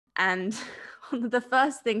And one of the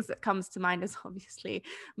first things that comes to mind is obviously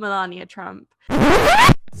Melania Trump.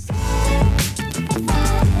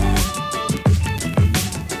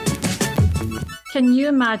 Can you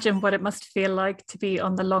imagine what it must feel like to be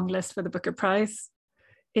on the long list for the Booker Prize?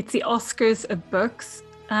 It's the Oscars of books,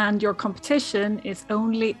 and your competition is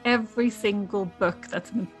only every single book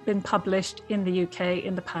that's been published in the UK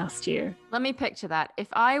in the past year. Let me picture that. If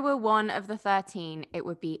I were one of the 13, it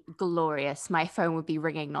would be glorious. My phone would be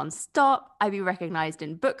ringing non-stop. I'd be recognized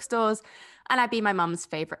in bookstores, and I'd be my mum's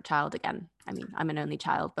favorite child again. I mean, I'm an only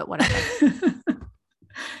child, but whatever.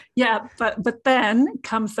 Yeah, but then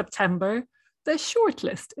come September, the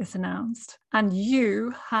shortlist is announced, and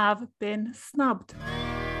you have been snubbed.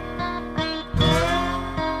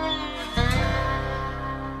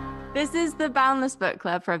 This is the Boundless Book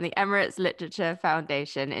Club from the Emirates Literature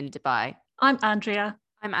Foundation in Dubai. I'm Andrea.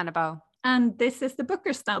 I'm Annabelle. And this is the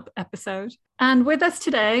Booker Snub episode. And with us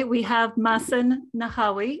today, we have Mazen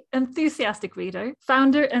Nahawi, enthusiastic reader,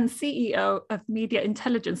 founder and CEO of media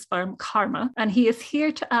intelligence firm CARMA. And he is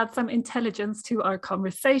here to add some intelligence to our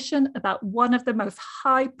conversation about one of the most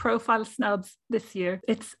high-profile snubs this year.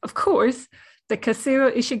 It's, of course, the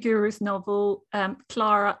Kazuo Ishiguro's novel,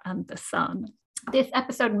 Klara and The Sun. This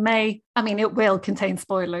episode it will contain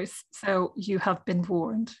spoilers, so you have been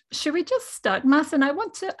warned. Should we just start? Mazen, I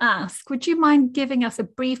want to ask, would you mind giving us a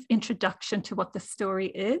brief introduction to what the story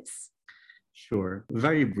is? Sure.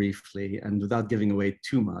 Very briefly, and without giving away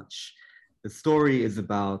too much, the story is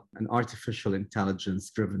about an artificial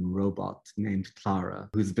intelligence-driven robot named Klara,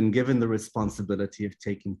 who's been given the responsibility of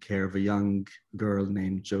taking care of a young girl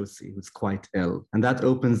named Josie, who's quite ill. And that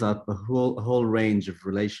opens up a whole range of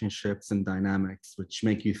relationships and dynamics, which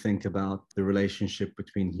make you think about the relationship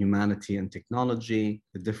between humanity and technology,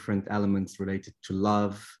 the different elements related to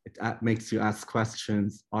love. It makes you ask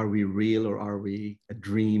questions. Are we real or are we a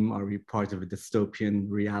dream? Are we part of a dystopian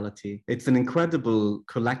reality? It's an incredible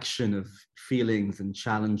collection of feelings and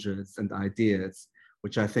challenges and ideas,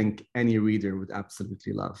 which I think any reader would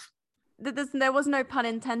absolutely love. There was no pun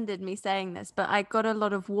intended me saying this, but I got a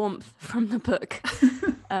lot of warmth from the book,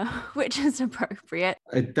 which is appropriate.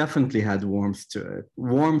 It definitely had warmth to it.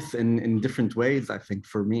 Warmth in different ways, I think,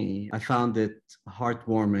 for me. I found it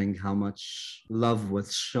heartwarming how much love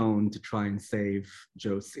was shown to try and save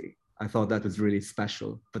Josie. I thought that was really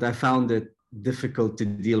special, but I found it difficult to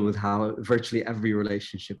deal with how virtually every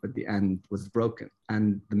relationship at the end was broken.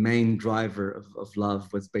 And the main driver of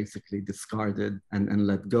love was basically discarded and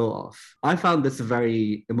let go of. I found this a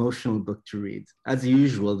very emotional book to read. As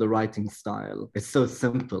usual, the writing style is so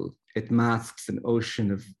simple. It masks an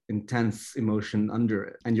ocean of intense emotion under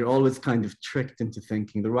it. And you're always kind of tricked into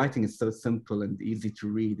thinking the writing is so simple and easy to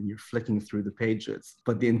read and you're flicking through the pages,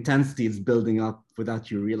 but the intensity is building up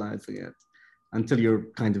without you realizing it, until you're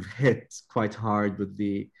kind of hit quite hard with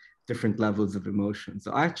the different levels of emotion.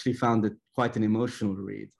 So I actually found it quite an emotional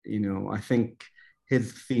read. I think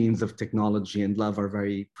his themes of technology and love are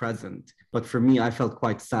very present. But for me, I felt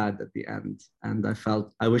quite sad at the end. And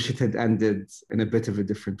I wish it had ended in a bit of a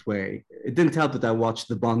different way. It didn't help that I watched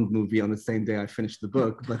the Bond movie on the same day I finished the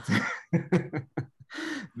book, but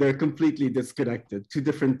they're completely disconnected. Two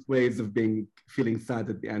different ways of feeling sad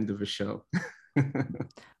at the end of a show.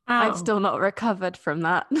 I'm still not recovered from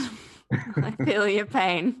that. I feel your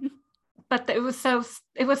pain. But it was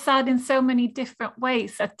sad in so many different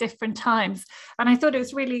ways at different times. And I thought it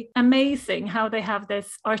was really amazing how they have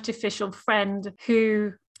this artificial friend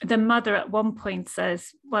who the mother at one point says,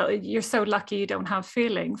 well, you're so lucky you don't have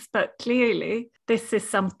feelings. But clearly, this is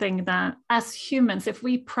something that as humans, if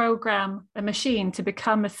we program a machine to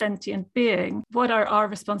become a sentient being, what are our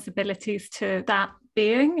responsibilities to that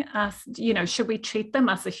being? As should we treat them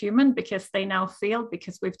as a human because they now feel,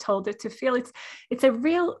 because we've told it to feel? It's a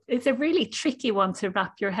really tricky one to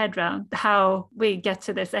wrap your head around, how we get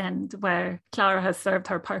to this end where Klara has served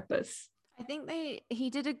her purpose. I think he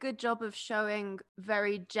did a good job of showing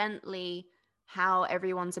very gently how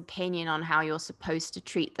everyone's opinion on how you're supposed to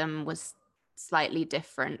treat them was slightly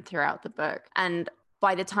different throughout the book. And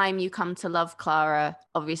by the time you come to love Klara,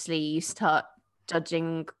 obviously you start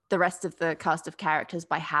judging the rest of the cast of characters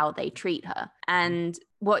by how they treat her. And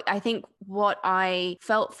what I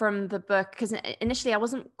felt from the book, because initially I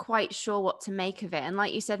wasn't quite sure what to make of it. And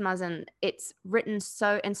like you said, Mazen, it's written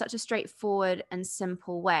in such a straightforward and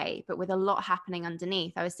simple way, but with a lot happening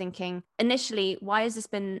underneath. I was thinking initially, why has this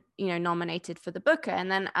been, nominated for the Booker?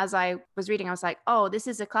 And then as I was reading, I was like, oh, this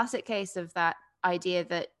is a classic case of that idea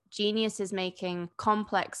that genius is making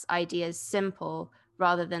complex ideas simple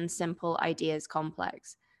rather than simple ideas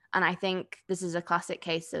complex. And I think this is a classic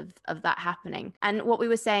case of that happening. And what we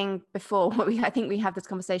were saying before, I think we have this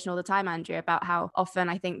conversation all the time, Andrea, about how often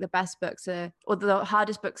I think the best books are, or the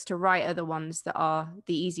hardest books to write are the ones that are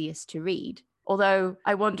the easiest to read. Although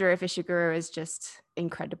I wonder if Ishiguro is just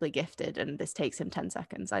incredibly gifted and this takes him 10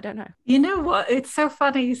 seconds. I don't know. You know what? It's so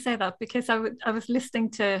funny you say that, because I was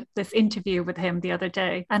listening to this interview with him the other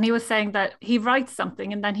day, and he was saying that he writes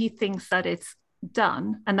something and then he thinks that it's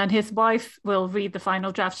done, and then his wife will read the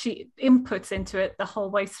final draft. She inputs into it the whole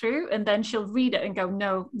way through, and then she'll read it and go,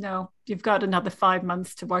 no, you've got another 5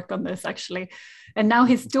 months to work on this, actually. And now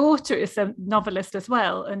his daughter is a novelist as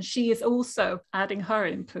well, and she is also adding her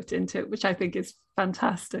input into it, which I think is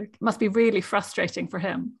fantastic. Must be really frustrating for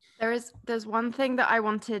him. There's one thing that I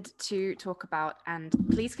wanted to talk about, and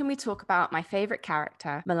please can we talk about my favorite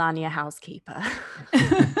character, Melania Housekeeper?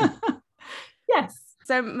 Yes.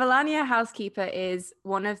 So Melania Housekeeper is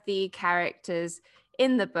one of the characters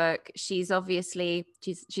in the book. She's obviously,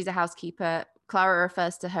 she's a housekeeper. Klara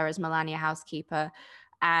refers to her as Melania Housekeeper.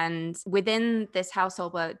 And within this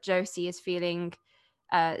household where Josie is feeling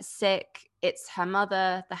sick, it's her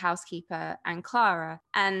mother, the housekeeper, and Klara.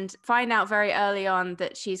 And find out very early on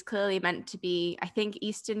that she's clearly meant to be, I think,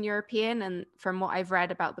 Eastern European. And from what I've read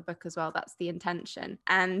about the book as well, that's the intention.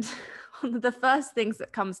 And one of the first things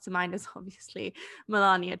that comes to mind is obviously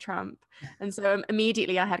Melania Trump. And so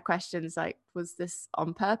immediately I had questions like, was this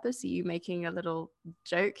on purpose? Are you making a little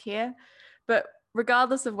joke here? But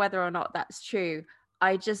regardless of whether or not that's true,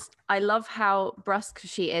 I love how brusque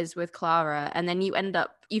she is with Klara. And then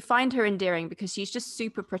you find her endearing because she's just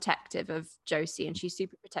super protective of Josie and she's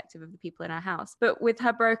super protective of the people in her house. But with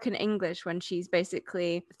her broken English, when she's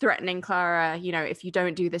basically threatening Klara, if you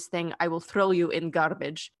don't do this thing, I will throw you in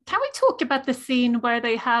garbage. Can we talk about the scene where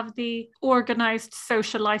they have the organized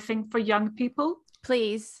socializing for young people?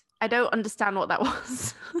 Please. I don't understand what that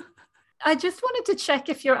was. I just wanted to check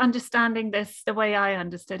if you're understanding this the way I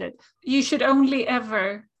understood it. You should only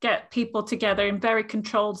ever get people together in very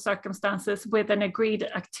controlled circumstances with an agreed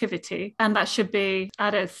activity, and that should be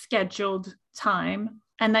at a scheduled time.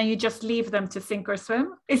 And then you just leave them to sink or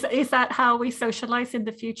swim. Is that how we socialize in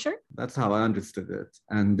the future? That's how I understood it.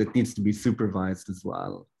 And it needs to be supervised as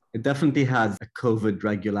well. It definitely has a COVID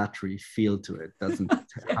regulatory feel to it, doesn't it?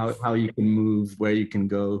 Yes. How you can move, where you can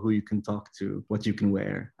go, who you can talk to, what you can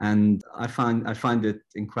wear. And I find it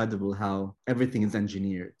incredible how everything is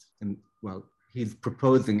engineered. And well, he's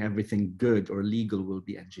proposing everything good or legal will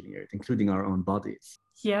be engineered, including our own bodies.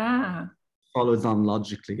 Yeah. Follows on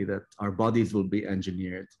logically that our bodies will be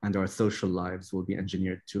engineered and our social lives will be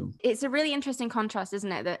engineered too. It's a really interesting contrast,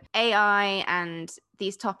 isn't it? That AI and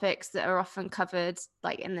these topics that are often covered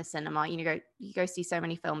like in the cinema, you go see so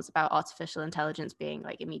many films about artificial intelligence being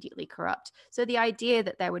like immediately corrupt. So the idea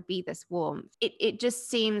that there would be this warmth, it just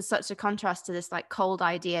seems such a contrast to this like cold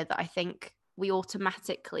idea that I think we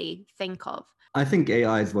automatically think of. I think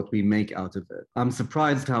AI is what we make out of it. I'm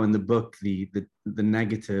surprised how in the book the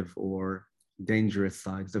negative or dangerous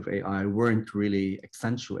sides of AI weren't really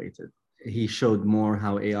accentuated. He showed more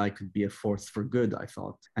how AI could be a force for good, I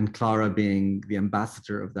thought, and Klara being the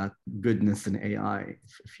ambassador of that goodness in AI,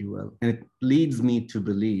 if you will. And it leads me to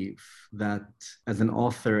believe that as an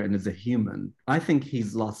author and as a human, I think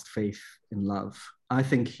he's lost faith in love. I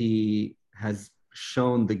think he has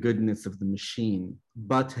shown the goodness of the machine,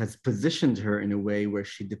 but has positioned her in a way where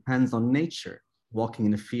she depends on nature, walking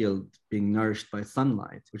in a field, being nourished by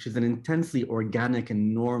sunlight, which is an intensely organic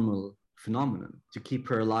and normal phenomenon to keep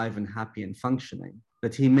her alive and happy and functioning.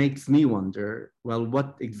 That he makes me wonder, well,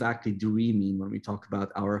 what exactly do we mean when we talk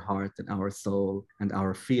about our heart and our soul and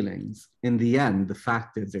our feelings? In the end, the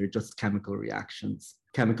fact is they're just chemical reactions.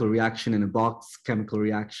 Chemical reaction in a box, chemical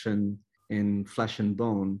reaction in flesh and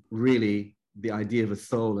bone. Really, the idea of a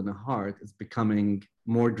soul and a heart is becoming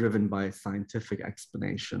more driven by a scientific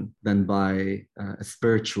explanation than by a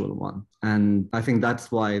spiritual one. And I think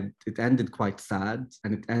that's why it ended quite sad,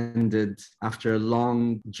 and it ended after a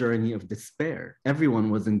long journey of despair. Everyone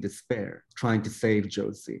was in despair, trying to save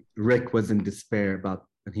Josie. Rick was in despair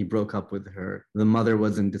and he broke up with her. The mother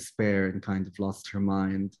was in despair and kind of lost her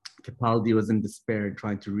mind. Capaldi was in despair and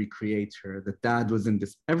trying to recreate her. The dad was in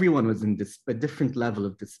despair. Everyone was in a different level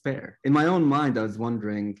of despair. In my own mind, I was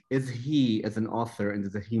wondering, is he, as an author and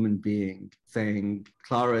as a human being, saying,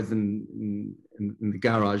 Klara is in the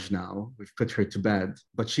garage now, we've put her to bed,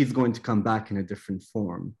 but she's going to come back in a different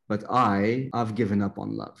form. But I've given up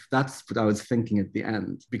on love. That's what I was thinking at the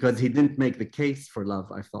end, because he didn't make the case for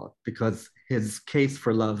love, I thought, because his case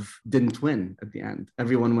for love didn't win at the end.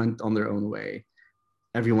 Everyone went on their own way.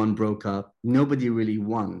 everyone broke up. Nobody really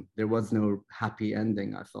won. There was no happy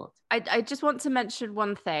ending, I thought. I just want to mention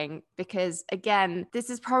one thing, because again, this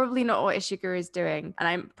is probably not what Ishiguro is doing, and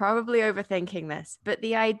I'm probably overthinking this, but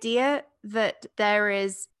the idea that there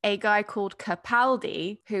is a guy called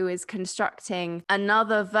Capaldi who is constructing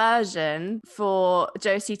another version for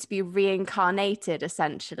Josie to be reincarnated,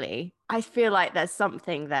 essentially. I feel like there's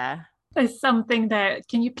something there. There's something there.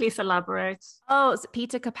 Can you please elaborate? Oh, so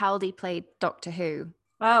Peter Capaldi played Doctor Who.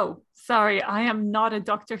 Oh, sorry, I am not a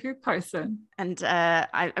Doctor Who person. And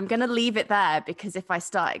I'm going to leave it there, because if I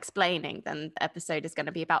start explaining, then the episode is going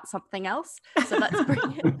to be about something else. So let's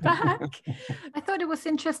bring it back. I thought it was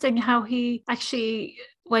interesting how he actually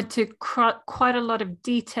went to quite a lot of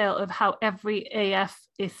detail of how every AF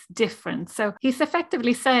is different. So he's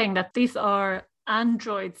effectively saying that these are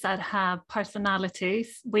androids that have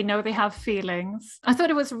personalities. We know they have feelings. I thought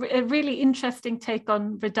it was a really interesting take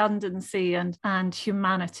on redundancy and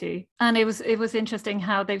humanity. And it was interesting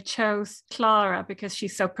how they chose Klara, because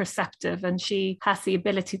she's so perceptive and she has the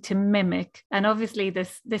ability to mimic. And obviously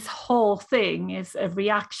this whole thing is a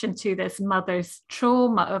reaction to this mother's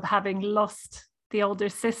trauma of having lost the older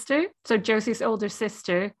sister. So Josie's older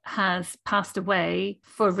sister has passed away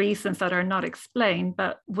for reasons that are not explained,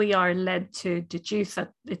 but we are led to deduce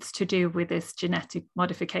that it's to do with this genetic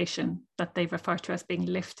modification that they refer to as being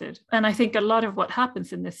lifted. And I think a lot of what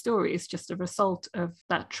happens in this story is just a result of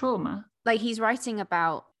that trauma. Like, he's writing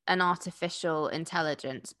about an artificial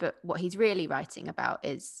intelligence, but what he's really writing about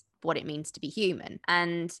is what it means to be human.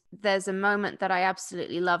 And there's a moment that I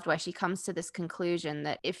absolutely loved where she comes to this conclusion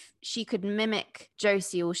that if she could mimic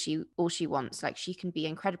Josie all she wants, like, she can be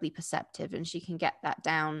incredibly perceptive and she can get that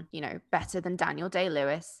down, better than Daniel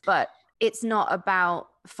Day-Lewis, but it's not about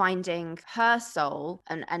finding her soul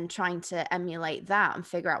and trying to emulate that and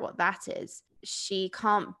figure out what that is. She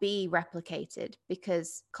can't be replicated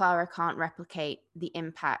because Klara can't replicate the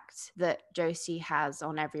impact that Josie has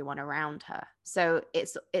on everyone around her. So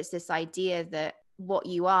it's this idea that what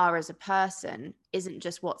you are as a person isn't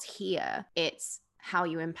just what's here, it's how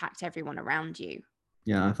you impact everyone around you.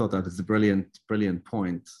 Yeah, I thought that was a brilliant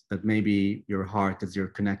point, that maybe your heart is your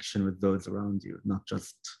connection with those around you, not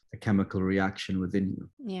just a chemical reaction within you.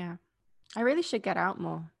 Yeah, I really should get out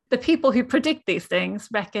more. The people who predict these things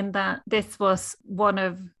reckon that this was one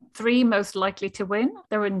of 3 most likely to win.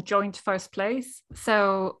 They were in joint first place.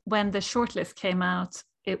 So when the shortlist came out,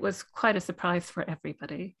 it was quite a surprise for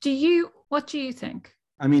everybody. What do you think?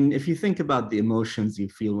 I mean, if you think about the emotions you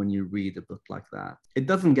feel when you read a book like that, it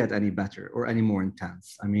doesn't get any better or any more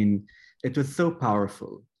intense. I mean, it was so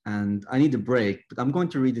powerful and I need a break, but I'm going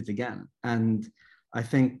to read it again. And I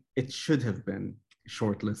think it should have been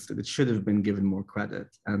shortlisted. It should have been given more credit,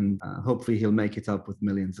 and hopefully he'll make it up with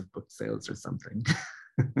millions of book sales or something.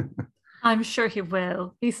 I'm sure he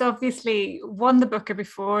will. He's obviously won the Booker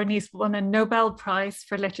before and he's won a Nobel Prize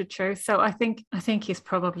for literature. So I think he's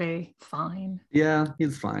probably fine. Yeah,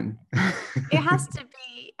 he's fine. It has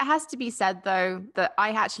to be said, though, that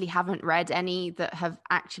I actually haven't read any that have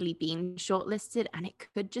actually been shortlisted, and it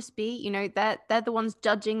could just be, they're the ones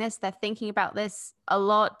judging this. They're thinking about this a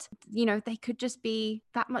lot. They could just be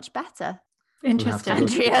that much better. Interesting.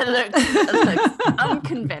 Andrea looks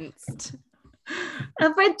unconvinced.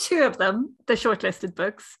 I've read 2 of them, the shortlisted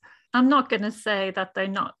books. I'm not going to say that they're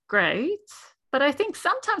not great, but I think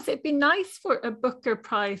sometimes it'd be nice for a Booker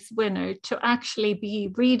Prize winner to actually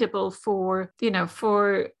be readable for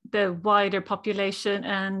the wider population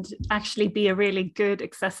and actually be a really good,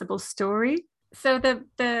 accessible story. So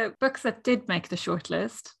the books that did make the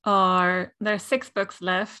shortlist there are 6 books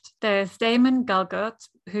left. There's Damon Galgut,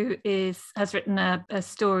 who has written a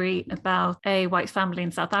story about a white family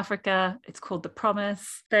in South Africa. It's called The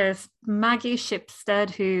Promise. There's Maggie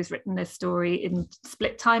Shipstead, who's written this story in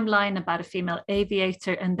split timeline about a female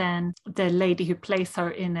aviator, and then the lady who plays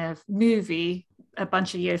her in a movie a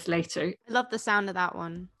bunch of years later. I love the sound of that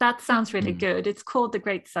one. That sounds really good. It's called The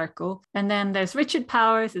Great Circle. And then there's Richard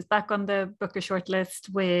Powers is back on the Booker shortlist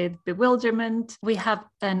with Bewilderment. We have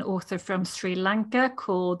an author from Sri Lanka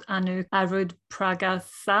called Anuk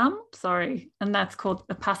Arudpragasam, and that's called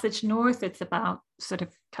A Passage North. It's about sort of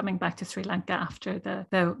coming back to Sri Lanka after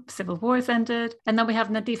the civil wars ended. And then we have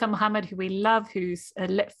Nadifa Mohamed, who we love, who's a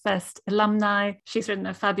LitFest alumni. She's written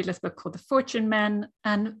a fabulous book called The Fortune Men.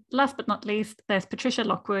 And last but not least, there's Patricia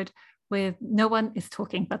Lockwood with No One Is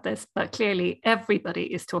Talking About This, but clearly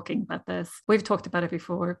everybody is talking about this. We've talked about it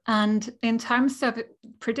before. And in terms of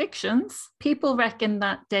predictions, people reckon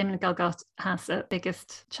that Damon Galgut has the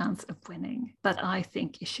biggest chance of winning, but I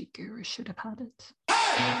think Ishiguro should have had it.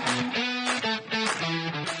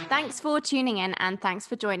 Thanks for tuning in and thanks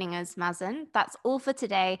for joining us, Mazen. That's all for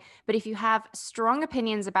today. But if you have strong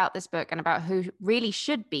opinions about this book and about who really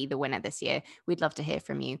should be the winner this year, we'd love to hear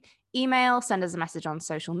from you. Email, send us a message on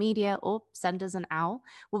social media, or send us an owl.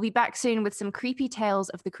 We'll be back soon with some creepy tales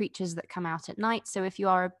of the creatures that come out at night. So if you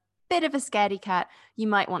are a bit of a scaredy cat, you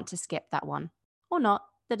might want to skip that one. Or not.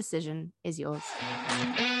 The decision is yours.